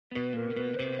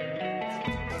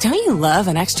Don't you love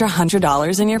an extra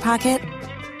 $100 in your pocket?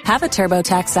 Have a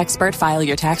TurboTax expert file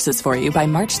your taxes for you by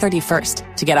March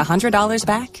 31st to get $100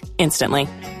 back instantly.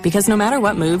 Because no matter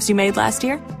what moves you made last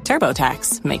year,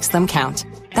 TurboTax makes them count.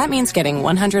 That means getting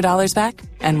 $100 back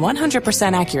and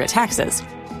 100% accurate taxes,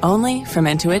 only from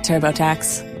Intuit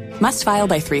TurboTax. Must file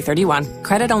by 3/31.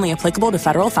 Credit only applicable to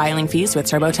federal filing fees with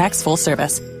TurboTax full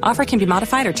service. Offer can be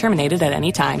modified or terminated at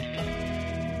any time.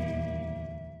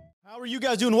 How are you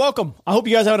guys doing? Welcome. I hope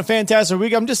you guys are having a fantastic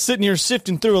week. I'm just sitting here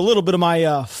sifting through a little bit of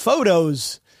my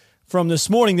photos from this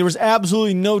morning. There was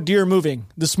absolutely no deer moving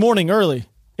this morning early.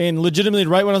 And legitimately,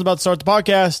 right when I was about to start the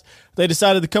podcast, they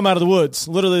decided to come out of the woods.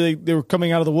 Literally, they were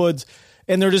coming out of the woods,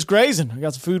 and they're just grazing. I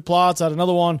got some food plots. I had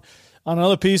another one on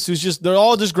another piece. They're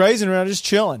all just grazing around, just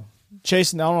chilling,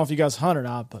 chasing. I don't know if you guys hunt or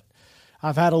not, but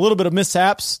I've had a little bit of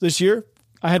mishaps this year.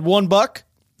 I had one buck.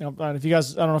 If you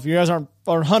guys, I don't know if you guys aren't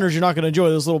hunters, you're not going to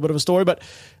enjoy this little bit of a story, but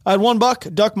I had one buck,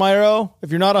 ducked my arrow. If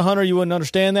you're not a hunter, you wouldn't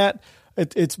understand that.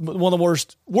 It's one of the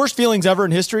worst feelings ever in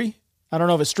history. I don't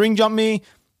know if it string jumped me.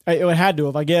 It had to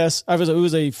have, I guess. It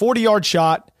was a 40-yard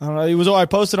shot. I don't know. I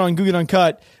posted on Google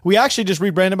Uncut. We actually just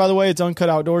rebranded, by the way. It's Uncut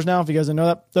Outdoors now, if you guys didn't know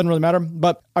that. Doesn't really matter.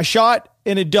 But I shot,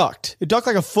 and it ducked. It ducked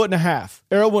like 1.5 feet.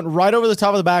 Arrow went right over the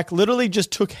top of the back, literally just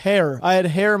took hair. I had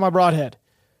hair in my broadhead.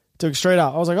 Took it straight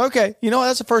out. I was like, okay,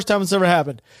 that's the first time it's ever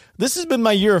happened. This has been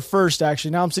my year of first, actually.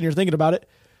 Now I'm sitting here thinking about it.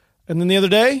 And then the other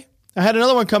day, I had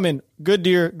another one come in. Good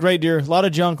deer, great deer, a lot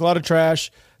of junk, a lot of trash.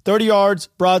 30 yards,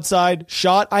 broadside,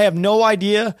 shot. I have no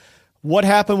idea what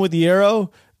happened with the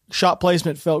arrow. Shot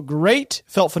placement felt great,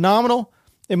 felt phenomenal.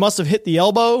 It must have hit the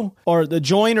elbow or the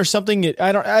joint or something.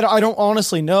 I don't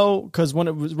honestly know, because when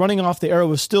it was running off, the arrow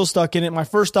was still stuck in it. My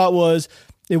first thought was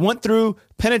it went through,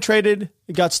 penetrated,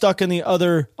 it got stuck in the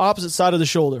opposite side of the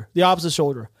shoulder, the opposite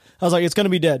shoulder. I was like, it's going to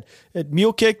be dead. It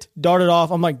mule kicked, darted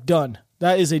off. I'm like, done.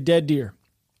 That is a dead deer.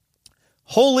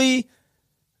 Holy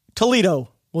Toledo.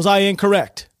 Was I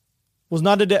incorrect? Was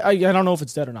not a dead. I don't know if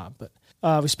it's dead or not, but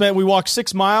we walked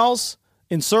 6 miles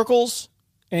in circles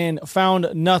and found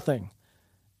nothing.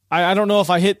 I don't know if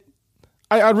I hit.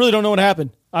 I really don't know what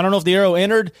happened. I don't know if the arrow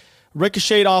entered,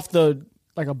 ricocheted off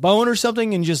like a bone or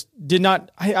something, and just did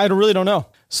not. I really don't know.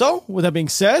 So with that being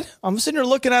said, I'm sitting here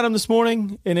looking at him this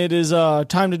morning, and it is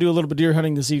time to do a little bit of deer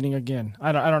hunting this evening again.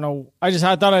 I don't know. I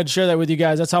thought I'd share that with you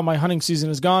guys. That's how my hunting season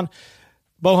has gone.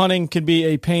 Bow hunting can be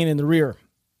a pain in the rear,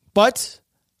 but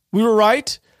we were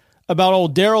right about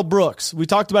old Darrell Brooks. We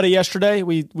talked about it yesterday.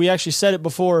 We actually said it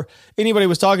before anybody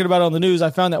was talking about it on the news.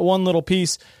 I found that one little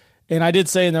piece, and I did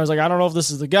say, and I was like, I don't know if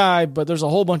this is the guy, but there's a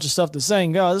whole bunch of stuff that's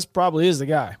saying, oh, this probably is the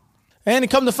guy. And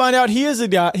come to find out, he is the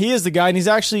guy. He is the guy, and he's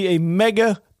actually a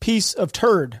mega piece of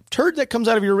turd that comes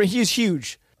out of your ring. He is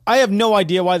huge. I have no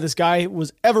idea why this guy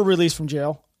was ever released from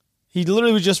jail. He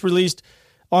literally was just released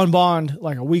on bond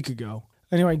like a week ago.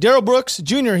 Anyway, Darrell Brooks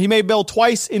Jr., he made bail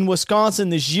twice in Wisconsin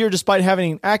this year despite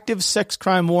having an active sex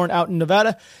crime warrant out in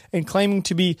Nevada and claiming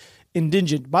to be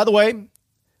indigent. By the way,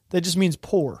 that just means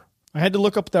poor. I had to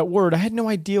look up that word. I had no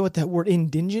idea what that word,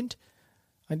 indigent.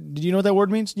 Did you know what that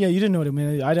word means? Yeah, you didn't know what it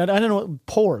meant. I didn't know what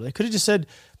poor. They could have just said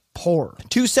poor.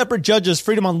 2 separate judges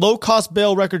freed him on low-cost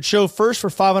bail records show, first for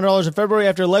 $500 in February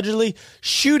after allegedly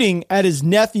shooting at his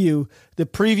nephew the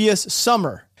previous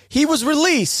summer. He was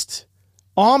released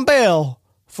on bail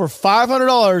for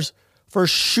 $500 for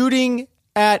shooting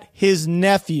at his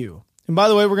nephew. And by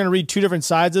the way, we're going to read 2 different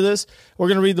sides of this. We're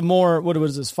going to read the more, what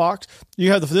is this, Fox?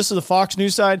 This is the Fox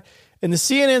News side, and the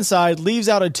CNN side leaves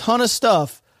out a ton of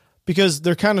stuff because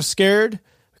they're kind of scared,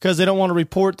 because they don't want to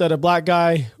report that a black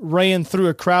guy ran through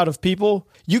a crowd of people.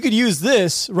 You could use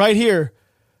this right here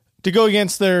to go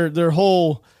against their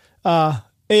whole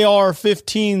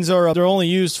AR-15s, or they're only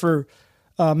used for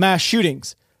mass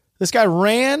shootings. This guy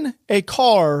ran a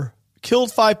car,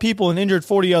 killed 5 people, and injured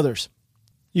 40 others.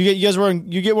 You get where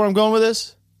I'm going with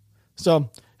this? So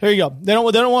here you go. They don't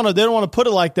want to put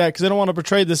it like that because they don't want to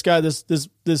portray this guy, this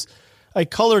a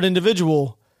colored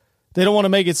individual. They don't want to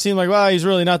make it seem like, well, he's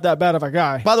really not that bad of a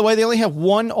guy. By the way, they only have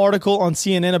 1 article on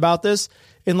CNN about this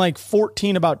and like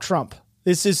 14 about Trump.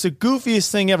 This is the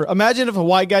goofiest thing ever. Imagine if a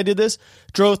white guy did this,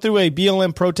 drove through a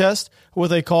BLM protest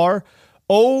with a car.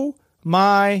 Oh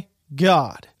my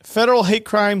God. Federal hate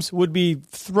crimes would be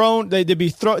thrown.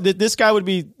 This guy would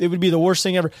be. It would be the worst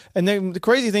thing ever. And then the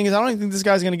crazy thing is, I don't even think this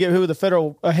guy's going to get hit with a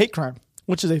federal hate crime,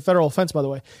 which is a federal offense, by the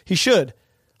way. He should,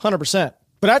 100%.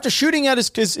 But after shooting at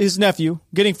his nephew,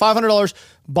 getting $500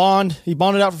 bond, he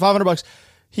bonded out for $500.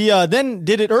 He then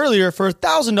did it earlier for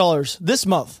 $1,000 this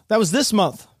month. That was this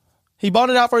month. He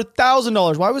bonded out for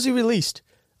 $1,000. Why was he released?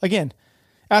 Again,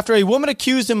 after a woman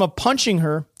accused him of punching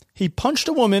her, he punched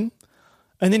a woman,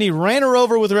 and then he ran her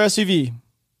over with her SUV.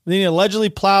 then he allegedly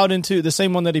plowed into the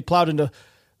same one that he plowed into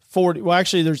 40. Well,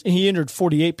 actually, he injured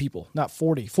 48 people, not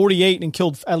 40. 48 and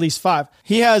killed at least 5.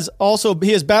 He has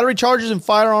battery charges and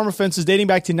firearm offenses dating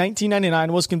back to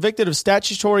 1999. Was convicted of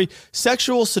statutory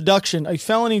sexual seduction, a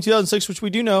felony in 2006, which we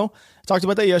do know. I talked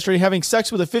about that yesterday. Having sex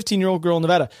with a 15-year-old girl in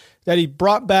Nevada that he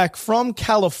brought back from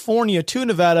California to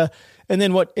Nevada. And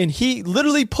then and he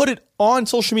literally put it on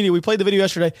social media. We played the video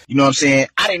yesterday. You know what I'm saying?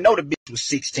 I didn't know the bitch was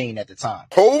 16 at the time.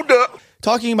 Hold up.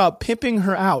 Talking about pimping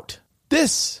her out.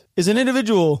 This is an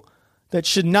individual that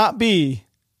should not be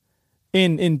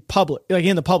in public, like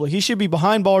in the public. He should be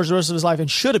behind bars the rest of his life and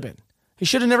should have been. He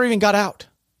should have never even got out,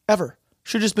 ever.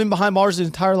 Should have just been behind bars his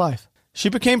entire life. She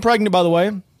became pregnant, by the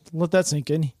way. Let that sink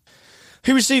in.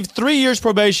 He received 3 years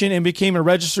probation and became a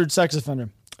registered sex offender.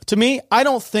 To me, I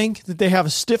don't think that they have a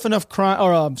stiff enough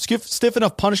stiff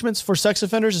enough punishments for sex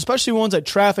offenders, especially ones that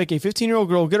traffic a 15-year-old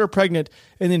girl, get her pregnant,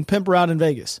 and then pimp her out in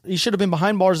Vegas. He should have been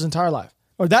behind bars his entire life.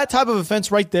 Or that type of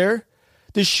offense right there,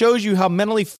 this shows you how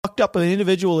mentally fucked up an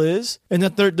individual is and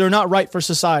that they're not right for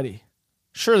society.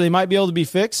 Sure, they might be able to be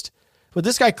fixed, but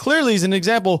this guy clearly is an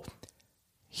example.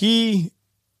 He,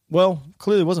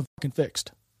 clearly wasn't fucking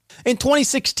fixed. In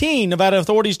 2016, Nevada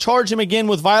authorities charged him again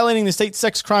with violating the state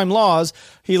sex crime laws.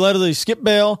 He allegedly skipped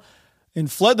bail and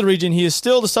fled the region. He is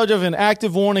still the subject of an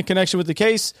active warrant in connection with the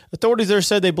case. Authorities there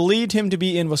said they believed him to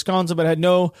be in Wisconsin, but had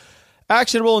no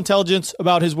actionable intelligence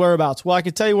about his whereabouts. Well, I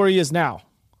can tell you where he is now.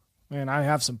 And I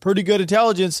have some pretty good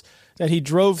intelligence that he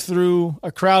drove through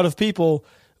a crowd of people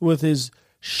with his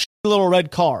little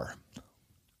red car.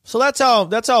 So that's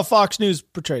how Fox News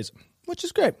portrays him, which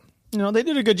is great. You know, they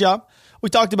did a good job. We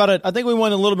talked about it. I think we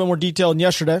went in a little bit more detail than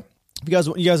yesterday. If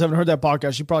you guys haven't heard that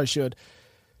podcast, you probably should.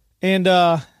 And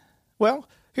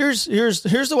here's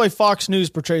the way Fox News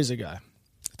portrays a guy.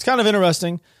 It's kind of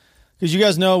interesting because you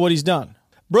guys know what he's done.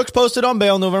 Brooks posted on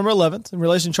bail November 11th in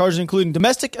relation to charges including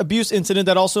domestic abuse incident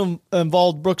that also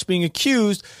involved Brooks being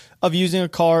accused of using a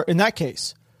car in that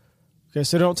case. Okay,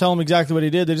 so they don't tell him exactly what he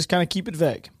did. They just kind of keep it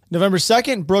vague. November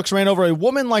 2nd, Brooks ran over a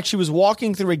woman like she was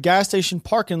walking through a gas station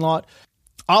parking lot.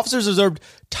 Officers observed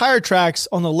tire tracks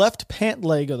on the left pant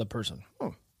leg of the person.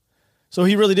 So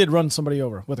he really did run somebody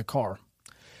over with a car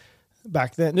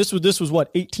back then. This was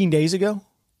what, 18 days ago?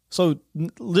 So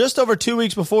just over 2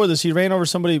 weeks before this, he ran over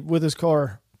somebody with his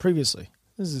car previously.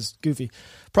 This is goofy.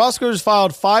 Prosecutors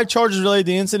filed 5 charges related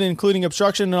to the incident, including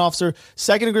obstruction of an officer,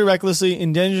 second-degree recklessly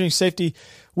endangering safety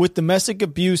with domestic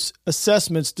abuse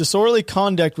assessments, disorderly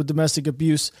conduct with domestic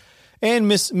abuse, and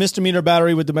misdemeanor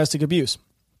battery with domestic abuse.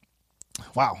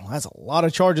 Wow, that's a lot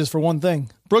of charges for one thing.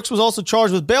 Brooks was also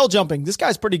charged with bail jumping. This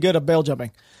guy's pretty good at bail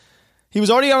jumping. He was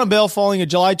already on a bail following a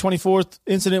July 24th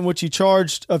incident in which he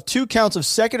charged of 2 counts of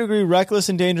second-degree reckless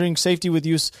endangering safety with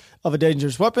use of a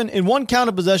dangerous weapon and 1 count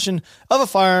of possession of a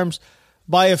firearms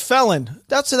by a felon.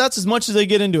 That's as much as they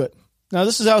get into it. Now,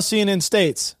 this is how CNN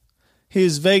states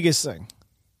his Vegas thing.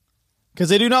 Because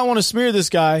they do not want to smear this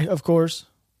guy, of course,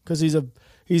 because he's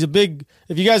a big,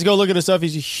 if you guys go look at his stuff,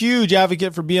 he's a huge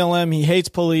advocate for BLM. He hates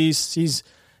police.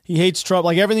 He hates Trump,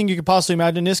 like everything you could possibly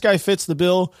imagine. This guy fits the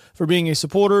bill for being a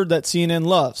supporter that CNN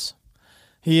loves.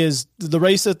 He is the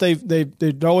race that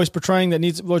they're always portraying that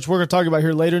needs, which we're going to talk about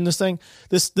here later in this thing.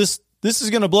 This is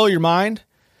going to blow your mind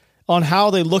on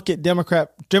how they look at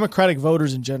Democratic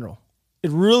voters in general.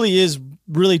 It really is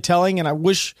really telling, and I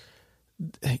wish,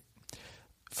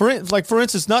 for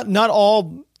instance, not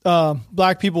all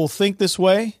black people think this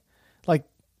way. Like,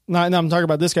 not I'm talking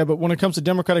about this guy, but when it comes to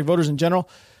Democratic voters in general,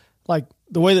 like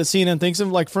the way that CNN thinks of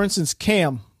him, like for instance,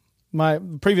 Cam, my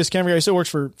previous camera guy, still works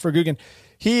for Guggen.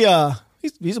 He's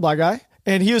a black guy,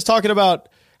 and he was talking about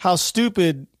how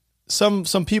stupid some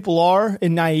people are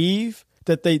and naive,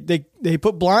 that they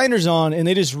put blinders on and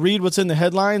they just read what's in the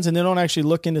headlines and they don't actually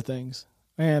look into things.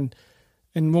 And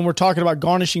when we're talking about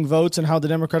garnishing votes and how the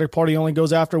Democratic Party only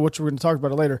goes after, which we're going to talk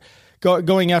about it later,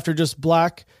 going after just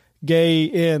black,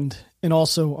 gay, and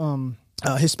also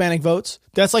Hispanic votes.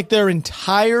 That's like their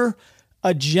entire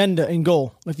agenda and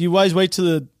goal. If you guys wait to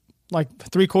the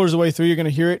 3/4 of the way through, you're going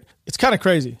to hear it. It's kind of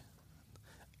crazy.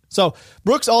 So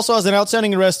Brooks also has an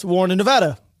outstanding arrest warrant in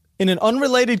Nevada in an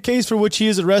unrelated case for which he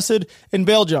is arrested and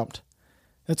bail jumped.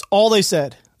 That's all they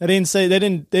said. They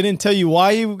didn't tell you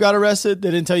why he got arrested.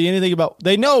 They didn't tell you anything about.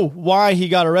 They know why he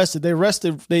got arrested. They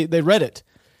read it,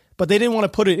 but they didn't want to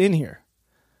put it in here.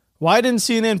 Why didn't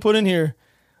CNN put in here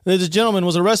that this gentleman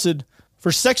was arrested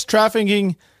for sex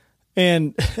trafficking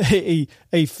and a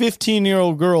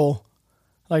 15-year-old girl?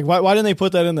 Like, why didn't they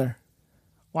put that in there?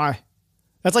 Why?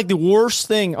 That's like the worst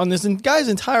thing on this guy's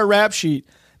entire rap sheet.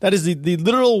 That is the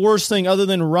literal worst thing other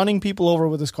than running people over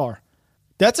with his car.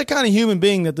 That's the kind of human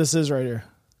being that this is right here.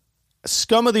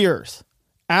 scum of the earth.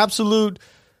 Absolute,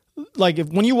 like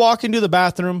when you walk into the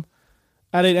bathroom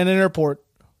at an airport,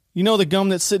 you know the gum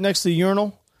that's sitting next to the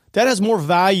urinal? That has more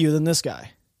value than this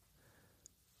guy.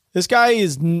 This guy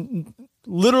is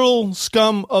literal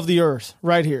scum of the earth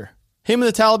right here. Him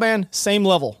and the Taliban, same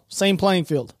level, same playing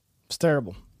field. It's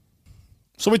terrible.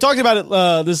 So we talked about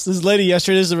it, this lady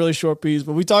yesterday. This is a really short piece,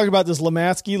 but we talked about this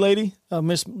Lemansky lady,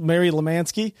 Miss Mary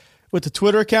Lemansky, with the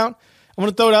Twitter account. I'm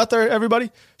going to throw it out there,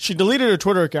 everybody. She deleted her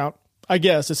Twitter account. I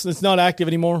guess it's not active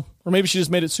anymore, or maybe she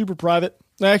just made it super private.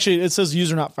 Actually, it says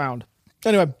user not found.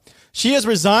 Anyway, she has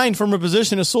resigned from her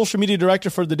position as social media director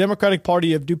for the Democratic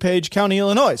Party of DuPage County,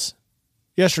 Illinois,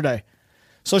 yesterday.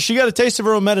 So she got a taste of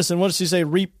her own medicine. What did she say?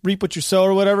 Reap what you sow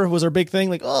or whatever was her big thing.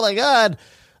 Like, oh my God,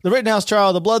 the Rittenhouse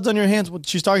trial, the blood's on your hands.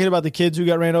 She's talking about the kids who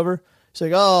got ran over. She's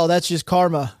like, oh, that's just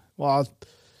karma. Well,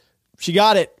 she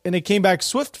got it, and it came back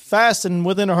swift, fast, and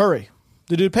within a hurry.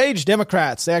 The DuPage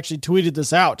Democrats, they actually tweeted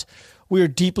this out. We are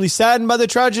deeply saddened by the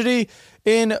tragedy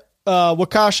in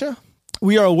Waukesha.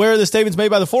 We are aware of the statements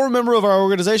made by the former member of our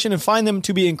organization and find them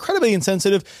to be incredibly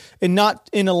insensitive and not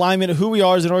in alignment with who we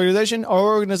are as an organization.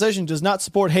 Our organization does not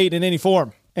support hate in any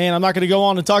form. And I'm not going to go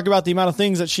on and talk about the amount of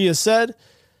things that she has said,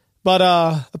 but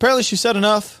apparently she said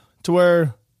enough to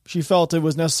where she felt it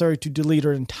was necessary to delete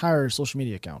her entire social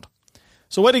media account.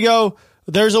 So way to go.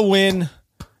 There's a win.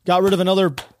 Got rid of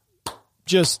another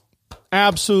just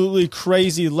absolutely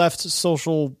crazy left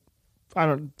social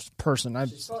person.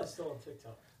 She's probably still on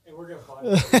TikTok. We're gonna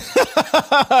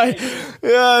find her.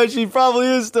 Yeah, she probably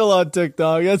is still on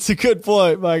TikTok. That's a good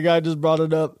point. My guy just brought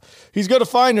it up. He's going to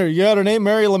find her. You got her name,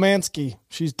 Mary Lemansky.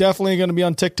 She's definitely going to be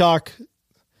on TikTok.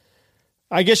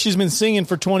 I guess she's been singing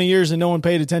for 20 years and no one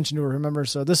paid attention to her, remember?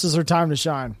 So this is her time to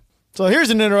shine. So here's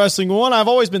an interesting one. I've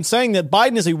always been saying that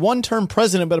Biden is a one-term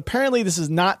president, but apparently this is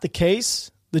not the case.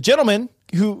 The gentleman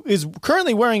who is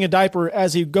currently wearing a diaper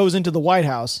as he goes into the White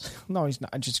House. No, he's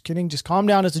not. Just kidding. Just calm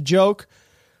down. It's a joke.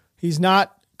 He's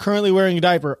not currently wearing a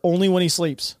diaper, only when he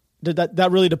sleeps. That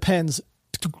really depends.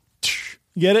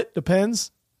 You get it? Depends?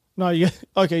 No,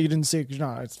 okay, you didn't see it.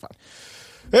 No, it's fine.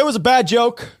 It was a bad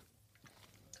joke.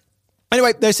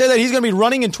 Anyway, they say that he's going to be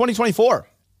running in 2024.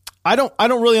 I don't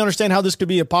really understand how this could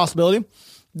be a possibility.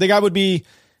 The guy would be,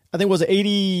 I think, was it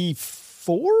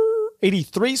 84,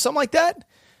 83, something like that?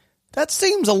 That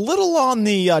seems a little on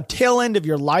the tail end of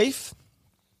your life.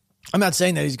 I'm not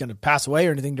saying that he's going to pass away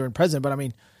or anything during president, but I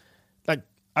mean, like,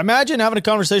 imagine having a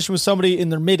conversation with somebody in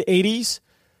their mid-80s.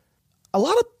 A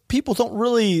lot of people don't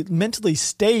really mentally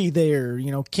stay there,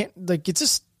 can't, like, it's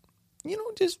just,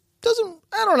 just doesn't,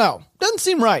 I don't know, doesn't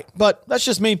seem right, but that's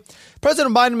just me.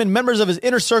 President Biden and members of his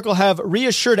inner circle have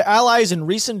reassured allies in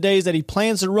recent days that he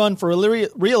plans to run for a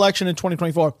re-election in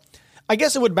 2024. I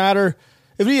guess it would matter,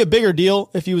 it would be a bigger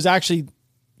deal if he was actually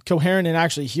coherent and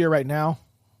actually here right now.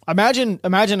 Imagine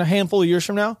a handful of years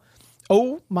from now.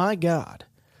 Oh my God.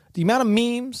 The amount of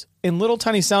memes and little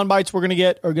tiny sound bites we're going to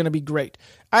get are going to be great.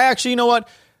 you know what?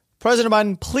 President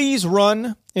Biden, please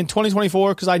run in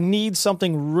 2024 because I need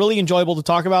something really enjoyable to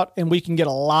talk about and we can get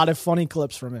a lot of funny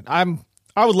clips from it. I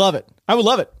would love it. I would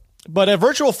love it. But a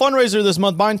virtual fundraiser this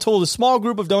month, Biden told a small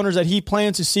group of donors that he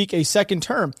plans to seek a second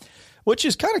term, which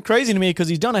is kind of crazy to me because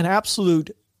he's done an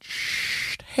absolute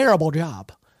terrible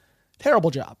job.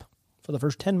 Terrible job for the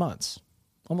first 10 months.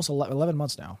 Almost 11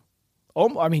 months now.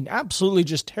 Oh, I mean, absolutely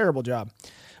just terrible job.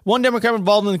 One Democrat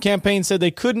involved in the campaign said they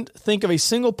couldn't think of a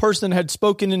single person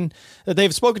that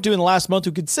they've spoken to in the last month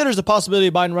who considers the possibility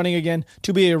of Biden running again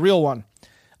to be a real one.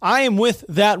 I am with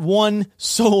that one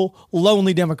so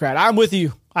lonely Democrat. I'm with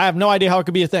you. I have no idea how it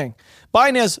could be a thing.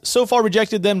 Biden has so far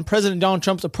rejected then President Donald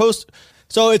Trump's approach.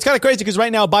 So it's kind of crazy because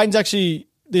right now Biden's actually,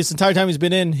 this entire time he's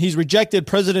been in, he's rejected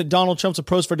President Donald Trump's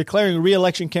approach for declaring a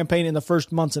re-election campaign in the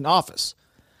first months in office.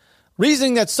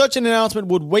 Reasoning that such an announcement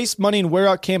would waste money and wear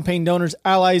out campaign donors,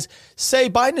 allies say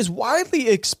Biden is widely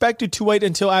expected to wait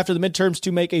until after the midterms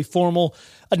to make a formal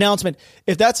announcement.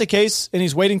 If that's the case and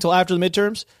he's waiting till after the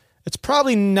midterms, it's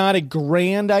probably not a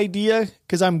grand idea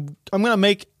because I'm going to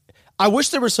make, I wish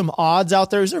there were some odds out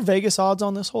there. Is there Vegas odds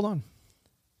on this? Hold on.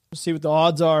 Let's see what the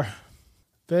odds are.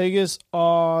 Vegas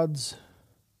odds.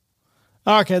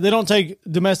 Okay, they don't take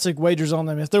domestic wagers on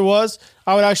them. If there was,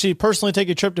 I would actually personally take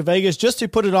a trip to Vegas just to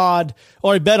put it odd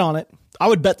or a bet on it. I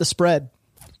would bet the spread.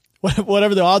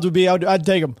 Whatever the odds would be, I'd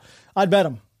take them. I'd bet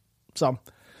them. So,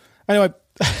 anyway,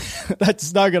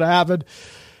 that's not going to happen.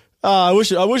 I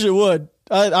wish it would.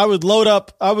 I would load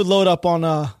up. I would load up on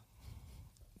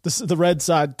the red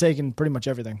side, taking pretty much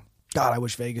everything. God, I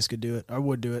wish Vegas could do it. I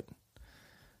would do it.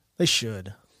 They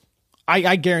should.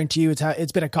 I guarantee you,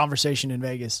 it's been a conversation in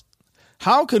Vegas.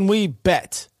 How can we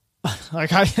bet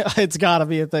It's got to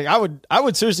be a thing. I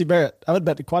would seriously bear it. I would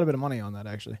bet quite a bit of money on that,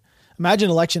 actually. Imagine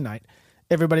election night.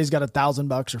 Everybody's got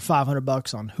 $1,000 or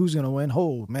 $500 on who's going to win.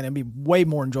 Oh, man, it'd be way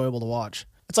more enjoyable to watch.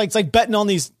 It's like betting on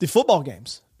the football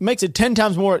games. It makes it 10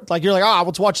 times more. Like, you're like,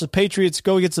 let's watch the Patriots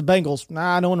go against the Bengals.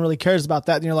 Nah, no one really cares about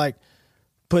that. And you're like,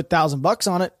 put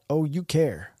 $1,000 on it. Oh, you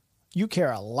care. You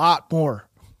care a lot more.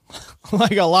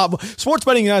 Like a lot more. Sports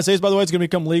betting in the United States, by the way, it's going to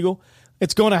become legal.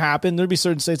 It's going to happen. There'll be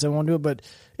certain states that won't do it, but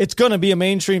it's going to be a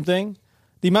mainstream thing.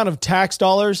 The amount of tax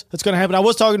dollars that's going to happen. I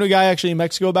was talking to a guy actually in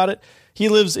Mexico about it. He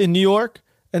lives in New York,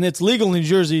 and it's legal in New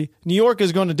Jersey. New York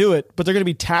is going to do it, but they're going to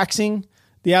be taxing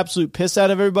the absolute piss out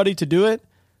of everybody to do it,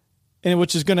 and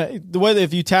which is going to, the way that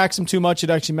if you tax them too much, it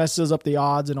actually messes up the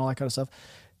odds and all that kind of stuff.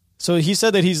 So he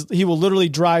said that he will literally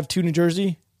drive to New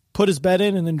Jersey, put his bet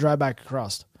in, and then drive back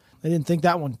across. They didn't think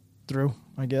that one through,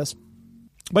 I guess.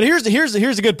 But here's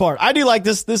the good part. I do like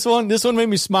this one. This one made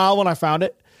me smile when I found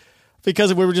it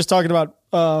because we were just talking about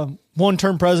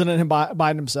one-term president and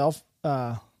Biden himself.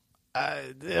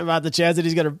 About the chance that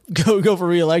he's going to go for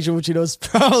re-election, which is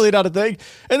probably not a thing.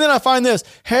 And then I find this.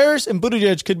 Harris and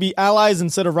Buttigieg could be allies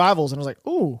instead of rivals. And I was like,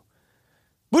 ooh,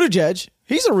 Buttigieg,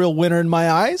 he's a real winner in my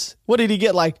eyes. What did he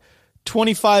get, like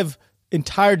 25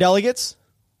 entire delegates?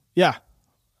 Yeah,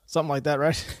 something like that,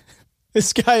 right?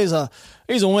 This guy he's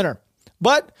a winner.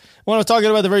 But when I was talking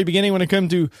about at the very beginning, when it came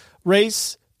to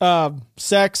race,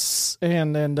 sex,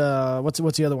 and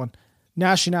what's the other one?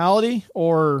 Nationality,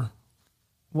 or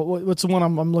what's the one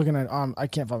I'm looking at? I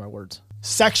can't find my words.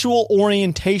 Sexual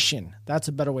orientation. That's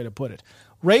a better way to put it.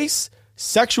 Race,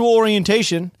 sexual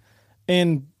orientation,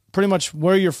 and pretty much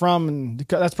where you're from, and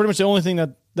that's pretty much the only thing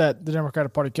that the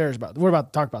Democratic Party cares about. We're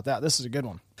about to talk about that. This is a good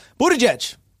one.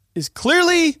 Buttigieg is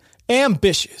clearly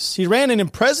ambitious. He ran an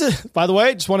impressive, by the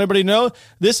way, just want everybody to know,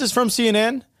 this is from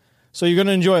CNN, so you're going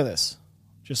to enjoy this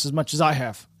just as much as I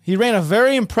have. He ran a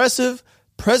very impressive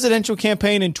presidential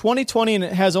campaign in 2020, and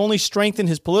it has only strengthened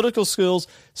his political skills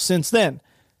since then.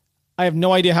 I have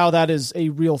no idea how that is a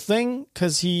real thing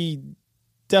because he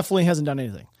definitely hasn't done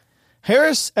anything.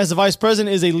 Harris, as the vice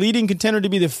president, is a leading contender to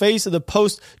be the face of the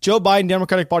post-Joe Biden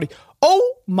Democratic Party.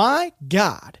 Oh, my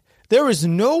God. There is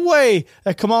no way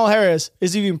that Kamala Harris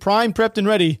is even prime, prepped, and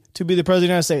ready to be the president of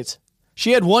the United States.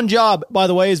 She had one job, by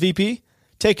the way, as VP,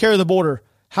 take care of the border.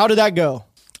 How did that go?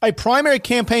 A primary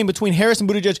campaign between Harris and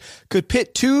Buttigieg could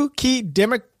pit two key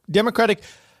Democratic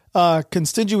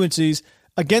constituencies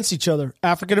against each other.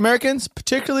 African Americans,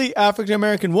 particularly African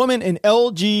American women, and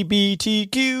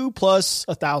LGBTQ plus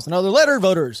 1,000 other letter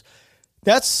voters.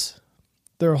 That's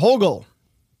their whole goal.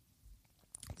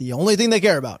 The only thing they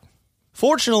care about.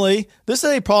 Fortunately, this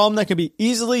is a problem that can be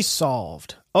easily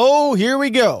solved. Oh, here we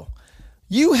go.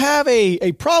 You have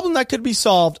a problem that could be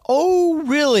solved. Oh,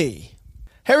 really?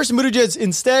 Harris and Buttigieg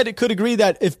instead could agree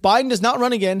that if Biden does not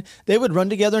run again, they would run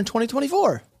together in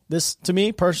 2024. This, to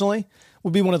me, personally,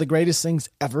 would be one of the greatest things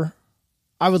ever.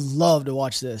 I would love to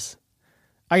watch this.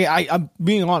 I'm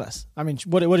being honest. I mean,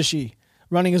 what is she?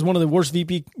 Running as one of the worst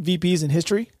VPs in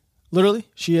history? Literally,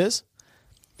 she is.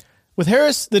 With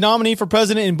Harris, the nominee for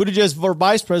president, and Buttigieg for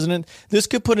vice president, this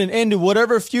could put an end to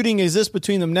whatever feuding exists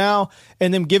between them now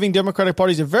and them giving Democratic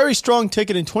parties a very strong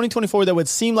ticket in 2024 that would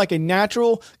seem like a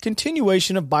natural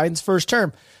continuation of Biden's first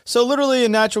term. So literally a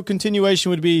natural continuation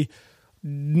would be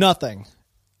nothing.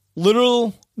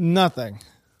 Literal nothing.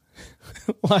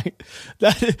 Like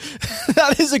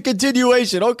that is a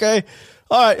continuation. Okay.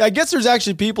 All right. I guess there's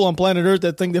actually people on planet Earth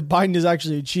that think that Biden is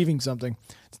actually achieving something.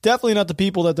 It's definitely not the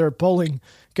people that they're polling.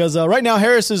 Because right now,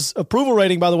 Harris's approval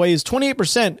rating, by the way, is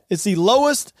 28%. It's the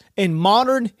lowest in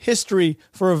modern history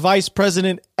for a vice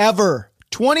president ever.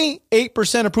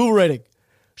 28% approval rating.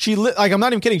 I'm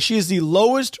not even kidding. She is the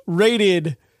lowest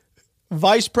rated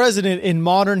vice president in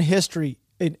modern history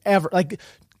in ever. Like,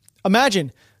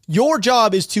 imagine your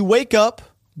job is to wake up,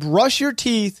 brush your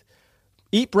teeth,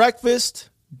 eat breakfast,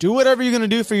 do whatever you're going to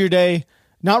do for your day,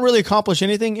 not really accomplish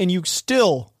anything, and you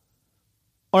still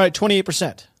are at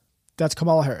 28%. That's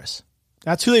Kamala Harris.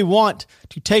 That's who they want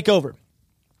to take over.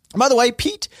 And by the way,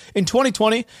 Pete, in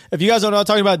 2020, if you guys don't know, I'm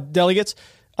talking about delegates,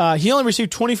 he only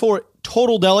received 24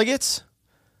 total delegates.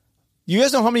 You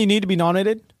guys know how many need to be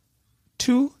nominated?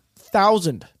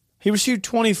 2,000. He received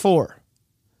 24.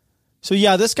 So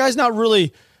yeah, this guy's not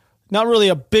really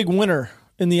a big winner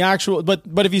in the actual, but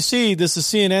if you see, this is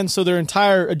CNN, so their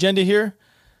entire agenda here,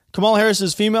 Kamala Harris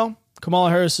is female,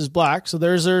 Kamala Harris is black, so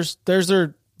there's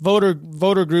their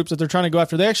voter groups that they're trying to go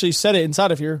after. They actually said it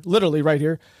inside of here, literally right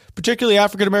here, particularly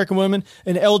African American women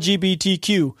and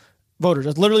LGBTQ voters.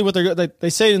 That's literally what they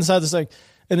say it inside this thing.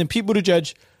 And then Pete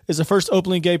Buttigieg is the first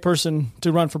openly gay person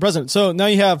to run for president. So now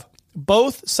you have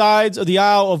both sides of the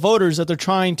aisle of voters that they're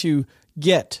trying to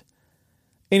get.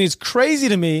 And it's crazy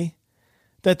to me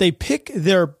that they pick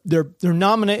their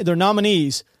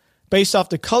nominees based off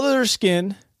the color of their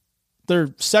skin, their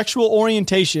sexual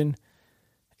orientation,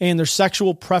 and their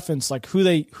sexual preference, like who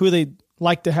they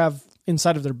like to have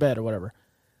inside of their bed or whatever.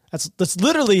 That's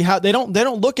literally how they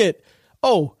don't look at,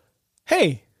 oh,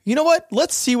 hey, you know what?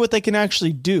 Let's see what they can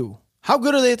actually do. How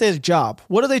good are they at their job?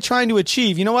 What are they trying to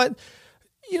achieve? You know what?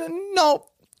 No,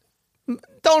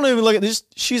 don't even look at this.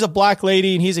 She's a black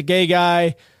lady and he's a gay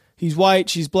guy. He's white.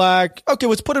 She's black. Okay,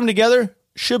 let's put them together.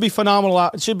 Should be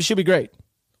phenomenal. It should be great.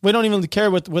 We don't even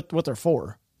care what they're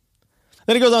for.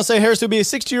 Then it goes on to say Harris would be a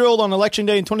 60-year-old on Election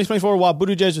Day in 2024, while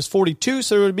Buttigieg is 42,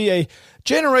 so there would be a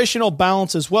generational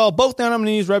balance as well. Both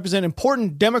nominees represent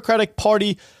important Democratic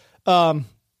Party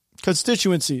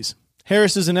constituencies.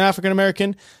 Harris is an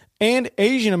African-American and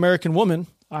Asian-American woman.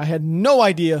 I had no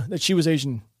idea that she was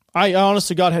Asian. I honest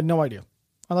to God had no idea.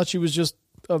 I thought she was just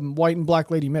a white and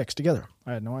black lady mixed together.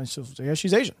 I had no idea. So yeah,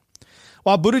 she's Asian.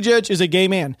 While Buttigieg is a gay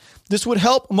man. This would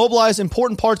help mobilize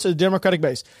important parts of the Democratic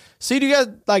base. See, do you guys,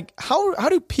 like, how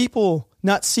do people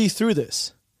not see through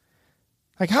this?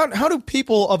 Like, how do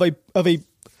people of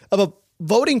a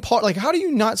voting part, like, how do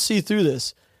you not see through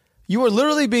this? You are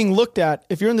literally being looked at,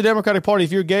 if you're in the Democratic Party,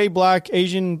 if you're gay, black,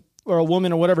 Asian, or a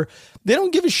woman or whatever, they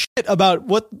don't give a shit about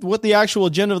what the actual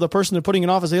agenda of the person they're putting in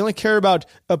office. They only care about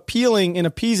appealing and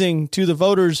appeasing to the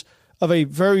voters of a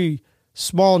very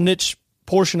small niche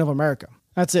portion of America.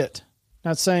 That's it.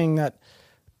 Not saying that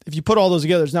if you put all those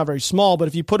together, it's not very small, but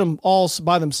if you put them all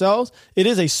by themselves, it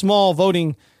is a small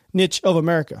voting niche of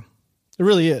America. It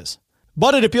really is.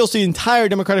 But it appeals to the entire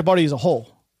Democratic Party as a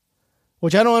whole,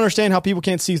 which I don't understand how people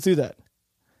can't see through that.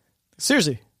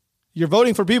 Seriously, you're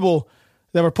voting for people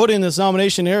that were put in this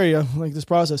nomination area, like this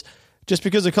process, just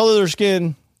because of the color of their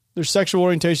skin, their sexual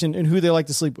orientation, and who they like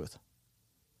to sleep with.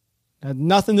 It had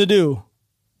nothing to do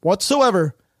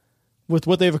whatsoever with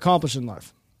what they've accomplished in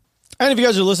life. And if you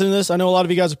guys are listening to this, I know a lot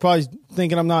of you guys are probably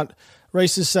thinking I'm not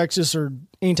racist, sexist, or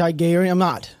anti-gay. I'm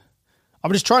not.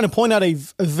 I'm just trying to point out a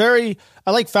very,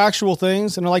 I like factual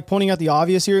things, and I like pointing out the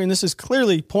obvious here, and this is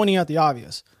clearly pointing out the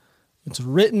obvious. It's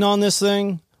written on this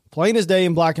thing, plain as day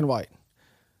in black and white.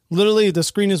 Literally, the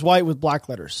screen is white with black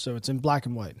letters, so it's in black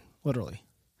and white, literally.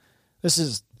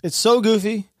 It's so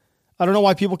goofy. I don't know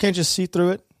why people can't just see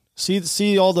through it,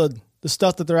 see all the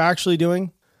stuff that they're actually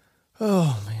doing.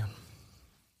 Oh, man.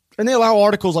 And they allow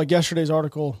articles like yesterday's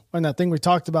article and that thing we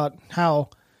talked about, how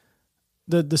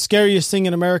the scariest thing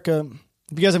in America,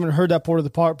 if you guys haven't heard that part of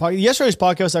the podcast, yesterday's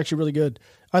podcast is actually really good.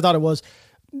 I thought it was.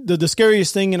 The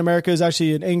scariest thing in America is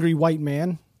actually an angry white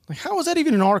man. Like, how is that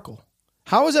even an article?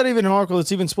 How is that even an article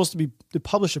that's even supposed to be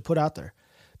published or put out there?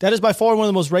 That is by far one of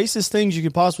the most racist things you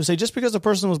could possibly say. Just because the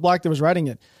person was black that was writing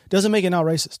it doesn't make it not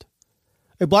racist.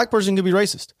 A black person could be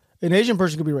racist. An Asian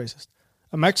person could be racist.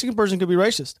 A Mexican person could be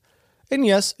racist. And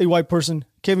yes, a white person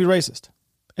can be racist.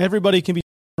 Everybody can be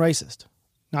racist,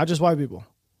 not just white people.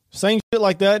 Saying shit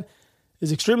like that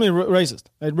is extremely racist.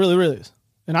 It really, really is.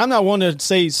 And I'm not one to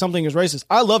say something is racist.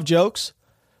 I love jokes,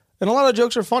 and a lot of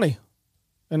jokes are funny.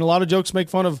 And a lot of jokes make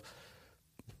fun of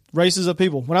races of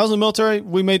people. When I was in the military,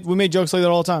 we made jokes like that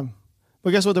all the time.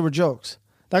 But guess what? They were jokes.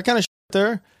 That kind of shit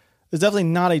there is definitely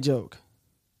not a joke.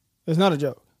 It's not a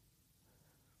joke.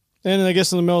 And I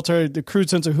guess in the military, the crude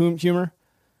sense of humor,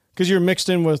 because you're mixed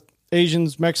in with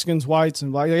Asians, Mexicans, whites,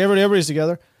 and black. Like everybody's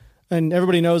together, and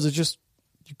everybody knows it's just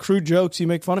crude jokes. You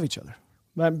make fun of each other.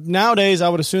 But nowadays, I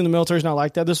would assume the military's not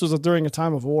like that. This was during a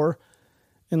time of war,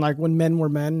 and like when men were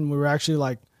men, and we were actually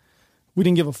like, we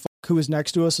didn't give a fuck who was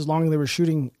next to us as long as they were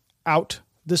shooting out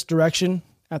this direction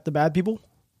at the bad people.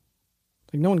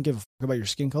 Like, no one gave a fuck about your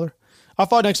skin color. I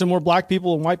fought next to more black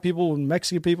people and white people and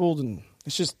Mexican people, and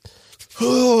it's just,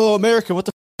 oh, America, what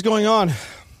the fuck is going on?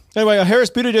 Anyway, a Harris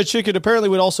Buttigieg ticket apparently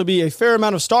would also be a fair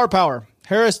amount of star power.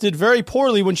 Harris did very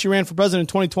poorly when she ran for president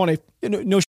in 2020.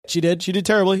 No shit, she did. She did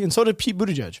terribly, and so did Pete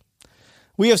Buttigieg.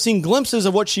 We have seen glimpses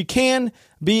of what she can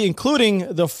be,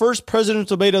 including the first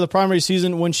presidential debate of the primary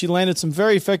season when she landed some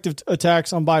very effective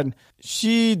attacks on Biden.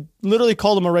 She literally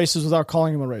called him a racist without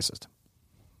calling him a racist.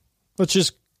 Let's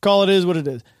just call it is what it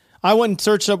is. I went and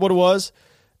searched up what it was,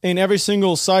 and every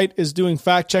single site is doing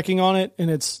fact-checking on it,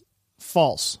 and it's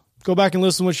false. Go back and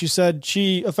listen to what she said.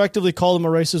 She effectively called him a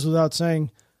racist without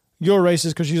saying, you're racist,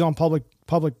 because she's on public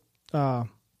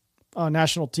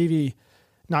national TV,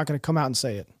 not going to come out and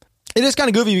say it. It is kind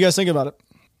of goofy if you guys think about it.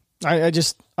 I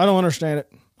don't understand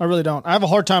it. I really don't. I have a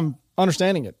hard time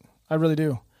understanding it. I really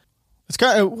do. It's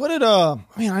kind of,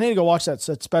 I need to go watch that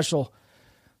special.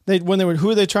 Who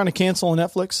were they trying to cancel on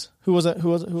Netflix? Who was it?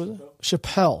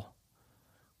 Chappelle.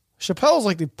 Chappelle's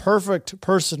like the perfect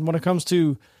person when it comes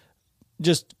to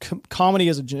just comedy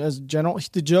as a general.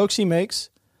 The jokes he makes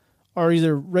are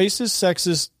either racist,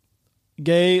 sexist,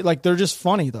 gay. Like, they're just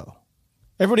funny, though.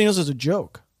 Everybody knows it's a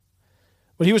joke.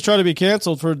 But he was trying to be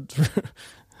canceled for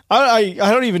I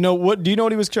don't even know do you know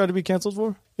what he was trying to be canceled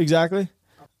for exactly?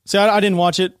 See, I didn't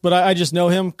watch it, but I just know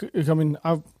him. I mean,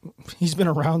 he's been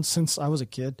around since I was a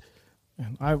kid.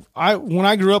 And when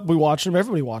I grew up, we watched him.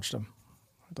 Everybody watched him.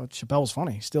 I thought Chappelle was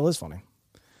funny. He still is funny.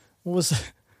 What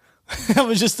was I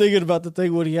was just thinking about the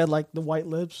thing when he had like the white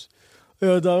lips.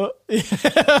 Yeah.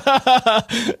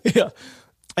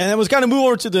 And it was kind of move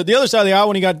over to the other side of the aisle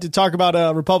when he got to talk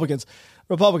about Republicans.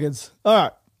 All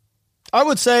right. I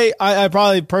would say I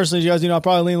probably personally, as you guys know, I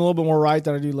probably lean a little bit more right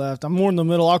than I do left. I'm more in the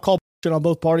middle. I'll call shit on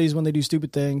both parties when they do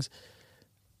stupid things.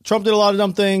 Trump did a lot of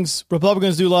dumb things.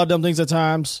 Republicans do a lot of dumb things at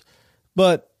times.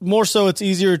 But more so, it's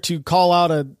easier to call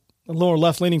out a lower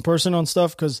left-leaning person on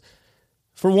stuff because,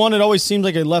 for one, it always seems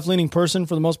like a left-leaning person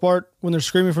for the most part when they're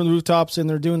screaming from the rooftops and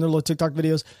they're doing their little TikTok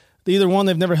videos. Either one,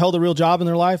 they've never held a real job in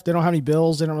their life. They don't have any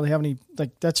bills. They don't really have any,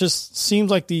 like, that just seems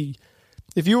like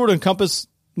if you were to encompass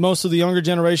most of the younger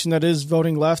generation that is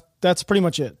voting left, that's pretty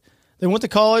much it. They went to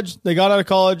college. They got out of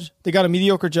college. They got a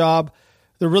mediocre job.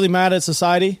 They're really mad at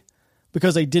society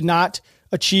because they did not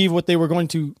achieve what they were going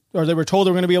to, or they were told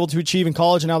they were going to be able to achieve in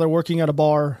college. And now they're working at a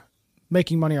bar,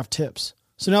 making money off tips.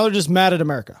 So now they're just mad at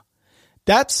America.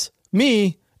 That's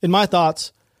me and my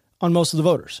thoughts on most of the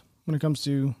voters when it comes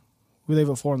to who they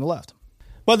vote for on the left.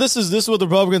 But this is what the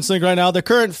Republicans think right now. The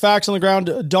current facts on the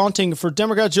ground daunting for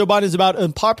Democrats. Joe Biden is about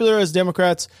unpopular as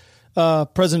Democrats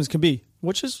presidents can be,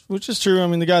 which is true. I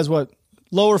mean, the guy's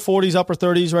lower 40s, upper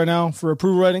 30s right now for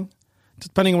approval rating,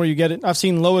 depending on where you get it. I've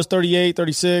seen low as 38,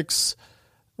 36.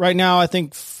 Right now, I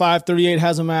think 538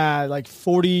 has him at like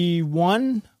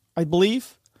 41, I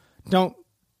believe. I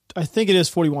think it is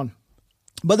 41.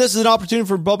 But this is an opportunity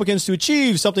for Republicans to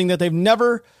achieve something that they've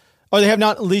never, or they have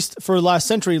not, at least for the last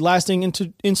century, lasting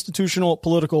institutional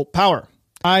political power.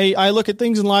 I look at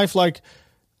things in life like,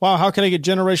 wow, how can I get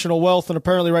generational wealth? And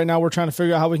apparently right now we're trying to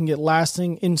figure out how we can get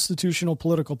lasting institutional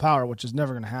political power, which is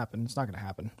never going to happen. It's not going to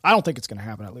happen. I don't think it's going to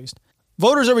happen, at least.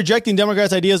 Voters are rejecting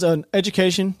Democrats' ideas on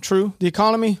education. True. The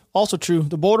economy, also true.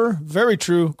 The border, very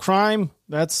true. Crime,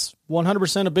 that's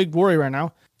 100% a big worry right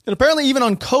now. And apparently even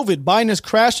on COVID, Biden has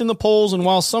crashed in the polls. And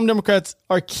while some Democrats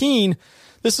are keen,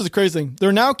 this is the crazy thing,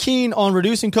 they're now keen on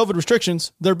reducing COVID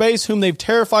restrictions. Their base, whom they've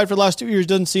terrified for the last 2 years,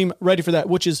 doesn't seem ready for that,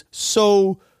 which is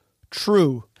so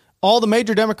true. All the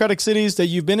major Democratic cities that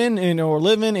you've been in or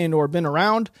live in and or been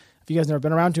around, if you guys never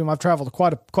been around to them, I've traveled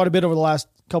quite a bit over the last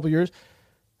couple of years.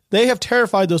 They have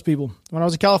terrified those people. When I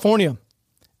was in California,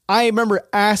 I remember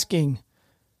asking,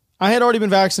 I had already been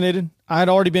vaccinated. I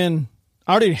already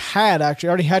had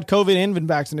COVID and been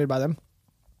vaccinated by them.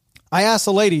 I asked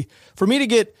the lady for me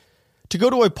to go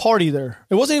to a party there.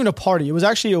 It wasn't even a party. It was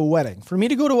actually a wedding. For me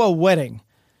to go to a wedding,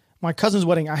 my cousin's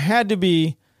wedding, I had to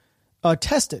be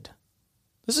tested.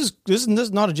 This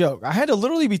is not a joke. I had to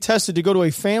literally be tested to go to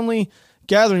a family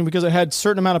gathering because I had a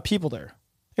certain amount of people there.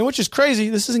 And which is crazy.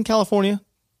 This is in California.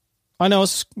 I know.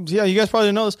 You guys probably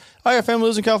didn't know this. I got family who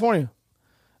lives in California.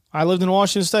 I lived in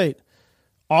Washington State.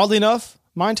 Oddly enough,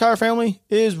 my entire family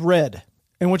is red.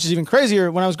 And which is even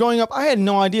crazier, when I was growing up, I had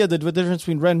no idea the difference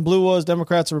between red and blue was,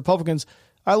 Democrats or Republicans.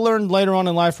 I learned later on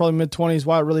in life, probably mid-20s,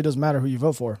 why it really doesn't matter who you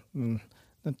vote for.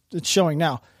 It's showing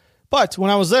now. But when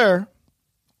I was there,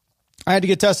 I had to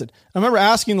get tested. I remember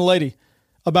asking the lady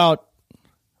about,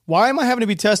 why am I having to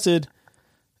be tested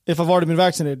if I've already been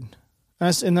vaccinated?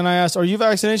 And then I asked, are you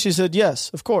vaccinated? She said, yes,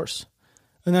 of course.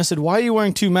 And I said, why are you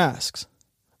wearing 2 masks?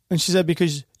 And she said,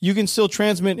 because you can still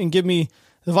transmit and give me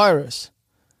the virus.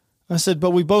 I said, but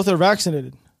we both are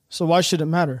vaccinated, so why should it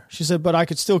matter? She said, but I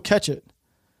could still catch it.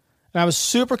 And I was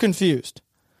super confused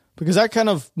because that kind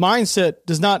of mindset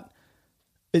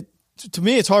to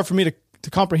me, it's hard for me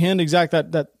to comprehend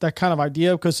that kind of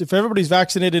idea, because if everybody's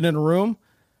vaccinated in a room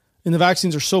and the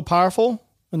vaccines are so powerful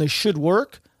and they should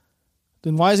work,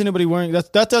 then why is anybody wearing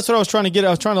that? That's what I was trying to get.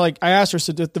 I asked her,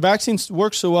 said, if the vaccines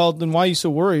work so well, then why are you so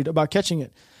worried about catching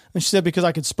it? And she said, because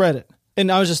I could spread it.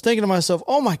 And I was just thinking to myself,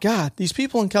 oh my God, these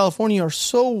people in California are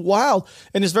so wild.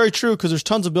 And it's very true, because there's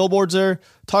tons of billboards there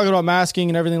talking about masking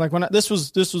and everything. Like this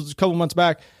was a couple months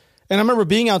back. And I remember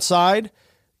being outside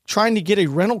trying to get a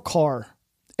rental car.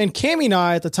 And Cammie and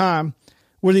I at the time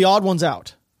were the odd ones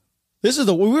out. We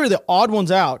were the odd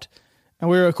ones out. And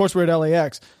we were at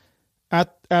LAX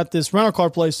at this rental car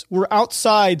place. We're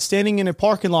outside standing in a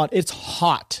parking lot. It's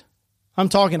hot. I'm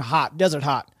talking hot, desert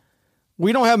hot.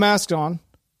 We don't have masks on,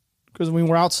 because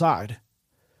we're outside.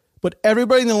 But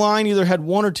everybody in the line either had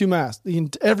 1 or 2 masks.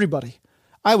 Everybody.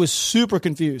 I was super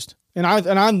confused. And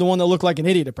I'm the one that looked like an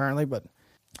idiot apparently, but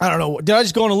I don't know. Did I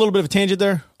just go on a little bit of a tangent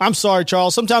there? I'm sorry,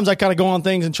 Charles. Sometimes I kind of go on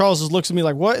things and Charles just looks at me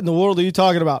like, what in the world are you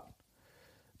talking about?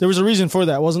 There was a reason for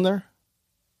that, wasn't there?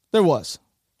 There was.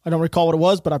 I don't recall what it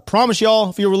was, but I promise y'all,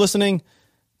 if you were listening,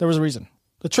 there was a reason.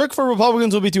 The trick for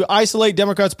Republicans will be to isolate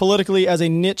Democrats politically as a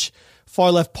niche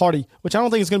far-left party, which I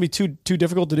don't think is going to be too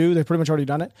difficult to do. They've pretty much already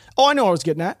done it. Oh, I know what I was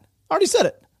getting at. I already said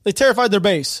it. They terrified their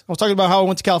base. I was talking about how I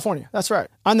went to California. That's right.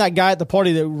 I'm that guy at the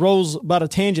party that rolls about a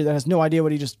tangent that has no idea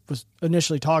what he just was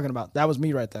initially talking about. That was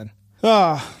me right then.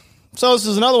 So this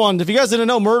is another one. If you guys didn't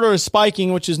know, murder is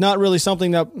spiking, which is not really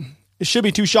something that it should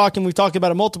be too shocking. We've talked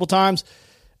about it multiple times.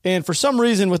 And for some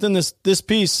reason within this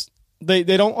piece, they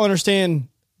don't understand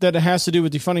that it has to do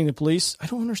with defunding the police. I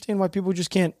don't understand why people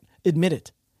just can't admit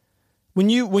it. When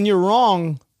you're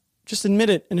wrong, just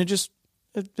admit it, and it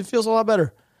feels a lot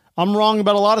better. I'm wrong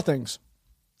about a lot of things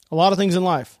in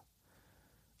life.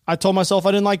 I told myself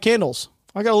I didn't like candles.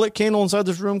 I got a lit candle inside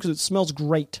this room because it smells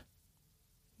great.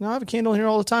 Now I have a candle here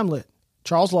all the time lit.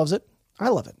 Charles loves it. I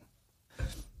love it.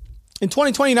 In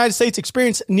 2020, the United States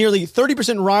experienced nearly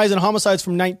 30% rise in homicides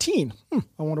from 19. I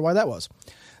wonder why that was.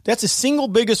 That's the single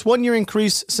biggest one-year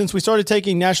increase since we started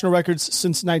taking national records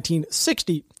since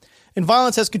 1960. And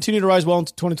violence has continued to rise well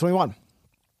into 2021.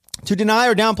 To deny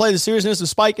or downplay the seriousness of the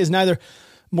spike is neither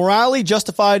morally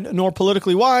justified nor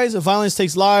politically wise. Violence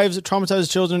takes lives,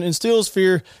 traumatizes children, instills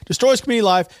fear, destroys community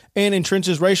life, and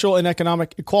entrenches racial and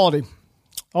economic equality.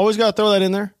 Always got to throw that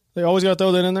in there. They always got to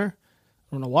throw that in there.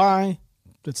 I don't know why.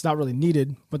 It's not really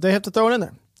needed, but they have to throw it in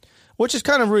there. Which is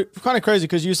kind of crazy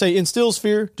because you say instills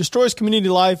fear, destroys community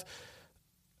life,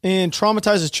 and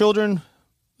traumatizes children.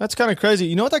 That's kind of crazy.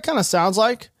 You know what that kind of sounds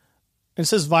like? And it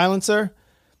says violence there.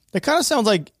 It kind of sounds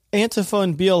like Antifa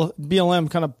and BLM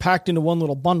kind of packed into one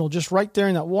little bundle, just right there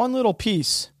in that one little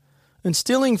piece.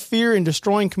 Instilling fear and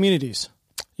destroying communities.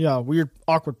 Yeah, weird,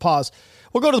 awkward pause.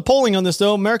 We'll go to the polling on this,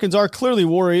 though. Americans are clearly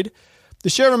worried. The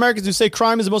share of Americans who say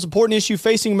crime is the most important issue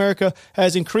facing America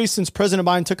has increased since President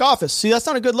Biden took office. See, that's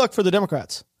not a good look for the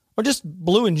Democrats, or just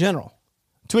blue in general.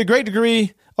 To a great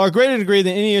degree, or a greater degree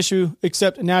than any issue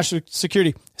except national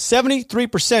security.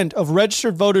 73% of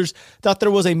registered voters thought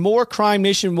there was a more crime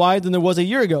nationwide than there was a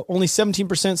year ago. Only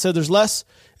 17% said there's less,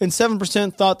 and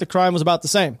 7% thought the crime was about the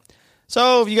same.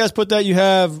 So if you guys put that, you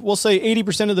have, we'll say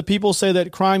 80% of the people say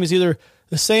that crime is either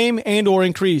the same and or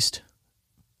increased.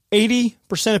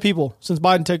 80% of people since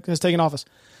Biden has taken office.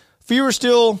 Fewer, but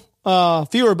still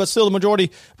the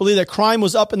majority believe that crime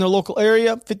was up in their local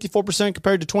area. 54%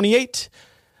 compared to 28%.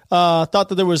 Thought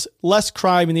that there was less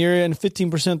crime in the area, and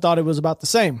 15% thought it was about the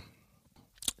same.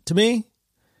 To me,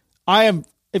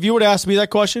 if you were to ask me that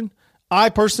question, I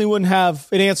personally wouldn't have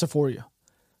an answer for you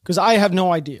because I have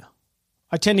no idea.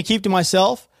 I tend to keep to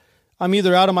myself. I'm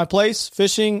either out of my place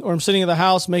fishing or I'm sitting at the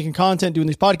house making content, doing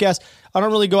these podcasts. I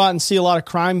don't really go out and see a lot of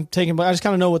crime taking place. I just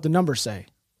kind of know what the numbers say.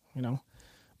 You know,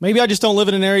 maybe I just don't live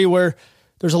in an area where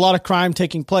there's a lot of crime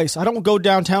taking place. I don't go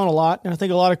downtown a lot, and I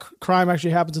think a lot of crime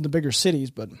actually happens in the bigger cities,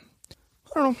 but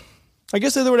I don't know. I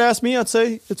guess if they would ask me, I'd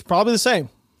say it's probably the same.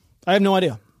 I have no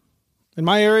idea. In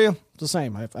my area, it's the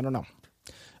same. I don't know.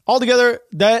 Altogether,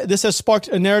 this has sparked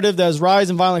a narrative that has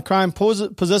rise in violent crime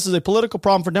possesses a political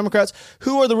problem for Democrats,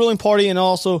 who are the ruling party and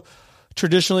also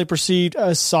traditionally perceived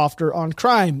as softer on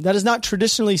crime. That is not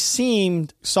traditionally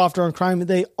seemed softer on crime.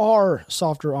 They are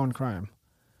softer on crime.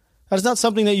 That is not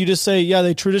something that you just say, yeah,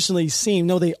 they traditionally seem.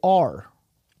 No, they are.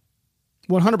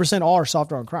 100% are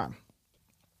softer on crime.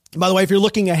 And by the way, if you're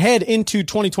looking ahead into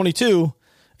 2022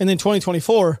 and then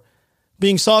 2024,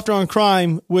 being softer on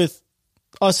crime with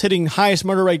us hitting highest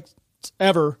murder rates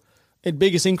ever and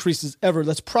biggest increases ever,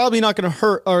 that's probably not going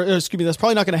to that's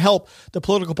probably not going to help the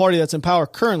political party that's in power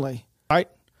currently, right?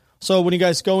 So when you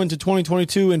guys go into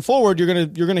 2022 and forward, you're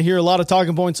going to hear a lot of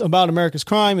talking points about America's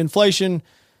crime, inflation.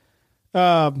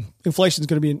 Inflation is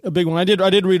going to be a big one. I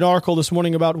did read an article this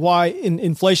morning about why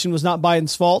inflation was not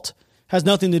Biden's fault. Has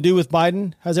nothing to do with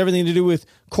Biden. Has everything to do with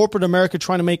corporate America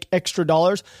trying to make extra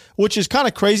dollars, which is kind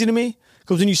of crazy to me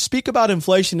because when you speak about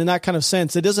inflation in that kind of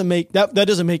sense, it doesn't make that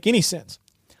doesn't make any sense.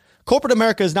 Corporate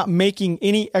America is not making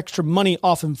any extra money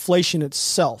off inflation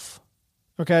itself.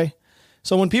 Okay,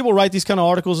 so when people write these kind of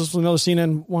articles, this was another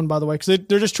CNN one, by the way, because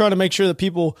they're just trying to make sure that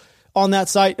people on that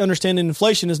site understand that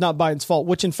inflation is not Biden's fault,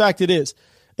 which in fact it is.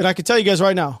 And I can tell you guys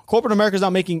right now, corporate America is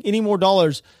not making any more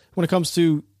dollars when it comes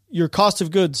to your cost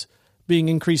of goods being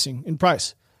increasing in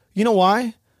price. You know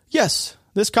why? Yes,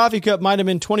 this coffee cup might have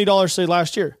been $20, say,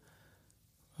 last year.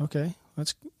 Okay,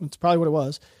 that's probably what it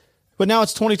was. But now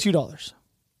it's $22.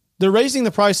 They're raising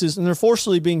the prices, and they're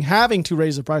forcibly having to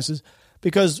raise the prices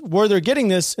because where they're getting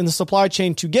this in the supply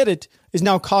chain to get it is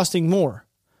now costing more.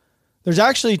 There's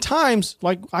actually times,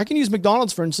 like I can use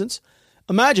McDonald's for instance.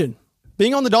 Imagine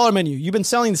being on the dollar menu. You've been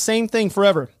selling the same thing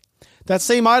forever. That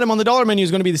same item on the dollar menu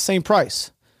is going to be the same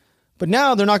price. But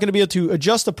now they're not going to be able to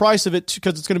adjust the price of it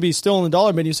because it's going to be still in the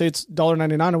dollar menu. Say it's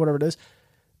 $1.99 or whatever it is.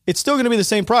 It's still going to be the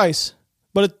same price,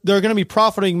 but they're going to be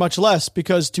profiting much less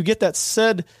because to get that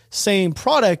said same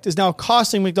product is now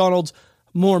costing McDonald's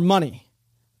more money.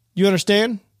 You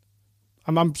understand?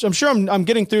 I'm sure I'm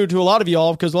getting through to a lot of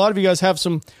y'all because a lot of you guys have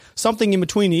something in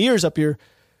between the ears up here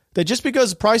that just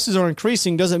because prices are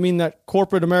increasing doesn't mean that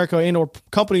corporate America and or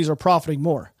companies are profiting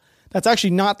more. That's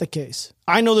actually not the case.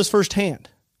 I know this firsthand.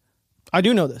 I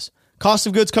do know this. Cost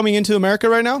of goods coming into America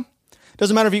right now,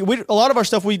 doesn't matter if a lot of our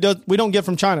stuff we don't get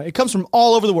from China. It comes from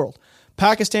all over the world.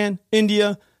 Pakistan,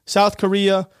 India, South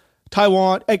Korea,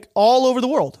 Taiwan, all over the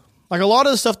world. Like a lot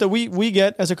of the stuff that we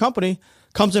get as a company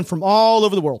comes in from all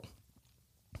over the world.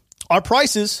 Our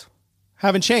prices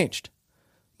haven't changed.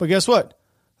 But guess what?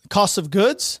 The cost of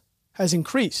goods has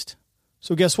increased.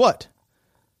 So guess what?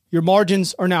 Your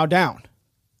margins are now down.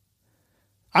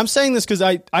 I'm saying this because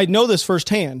I know this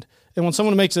firsthand. And when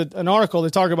someone makes an article, they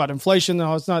talk about inflation.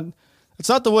 No, it's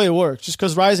not the way it works. Just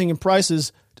because rising in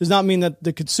prices does not mean that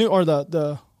the consumer or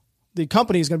the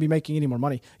company is going to be making any more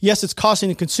money. Yes, it's costing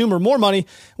the consumer more money,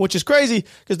 which is crazy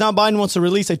because now Biden wants to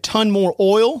release a ton more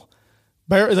oil.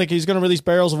 Like he's going to release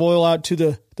barrels of oil out to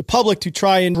the public to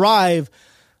try and drive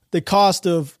the cost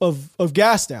of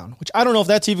gas down, which I don't know if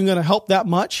that's even going to help that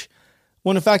much.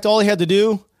 When in fact, all he had to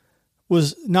do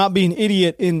was not be an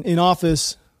idiot in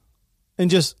office and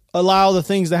just allow the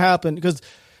things to happen. Because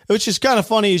which is kind of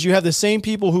funny is you have the same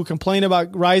people who complain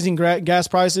about rising gas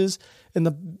prices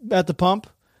at the pump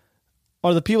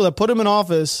are the people that put him in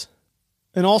office,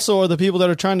 and also are the people that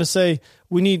are trying to say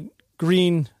we need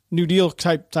Green New Deal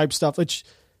type stuff, which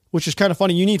is kind of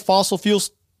funny. You need fossil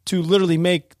fuels to literally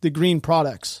make the green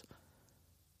products.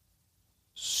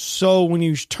 So when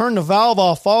you turn the valve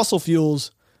off fossil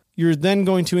fuels, you're then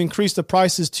going to increase the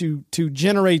prices to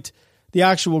generate the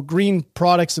actual green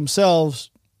products themselves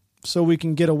so we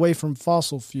can get away from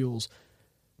fossil fuels.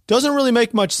 Doesn't really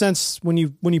make much sense when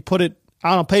you put it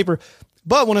out on paper,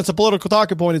 but when it's a political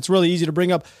talking point, it's really easy to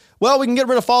bring up. Well, we can get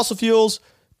rid of fossil fuels,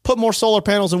 put more solar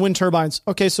panels and wind turbines.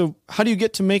 Okay, so how do you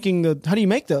get to how do you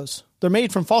make those? They're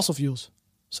made from fossil fuels.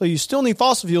 So you still need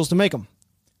fossil fuels to make them.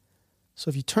 So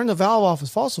if you turn the valve off with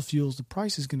fossil fuels, the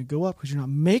price is going to go up because you're not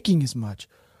making as much.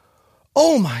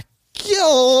 Oh my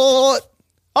God.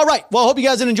 All right. Well, I hope you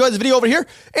guys enjoyed this video over here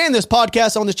and this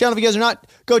podcast on this channel. If you guys are not,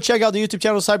 go check out the YouTube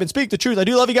channel, Cyber and Speak the Truth. I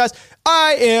do love you guys.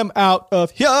 I am out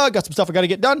of here. Got some stuff I got to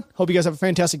get done. Hope you guys have a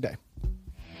fantastic day.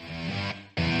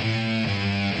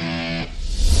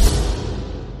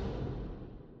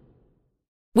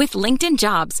 With LinkedIn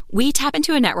Jobs, we tap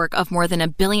into a network of more than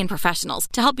 1 billion professionals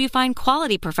to help you find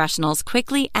quality professionals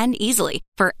quickly and easily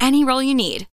for any role you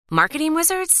need. Marketing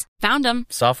wizards? Found them.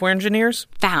 Software engineers?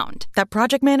 Found. That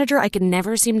project manager I could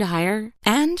never seem to hire?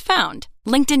 And found.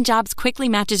 LinkedIn Jobs quickly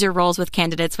matches your roles with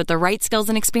candidates with the right skills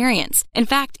and experience. In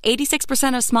fact,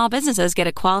 86% of small businesses get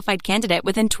a qualified candidate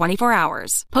within 24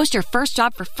 hours. Post your first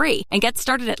job for free and get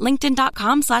started at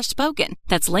linkedin.com/spoken.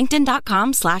 That's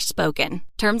linkedin.com/spoken.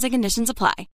 Terms and conditions apply.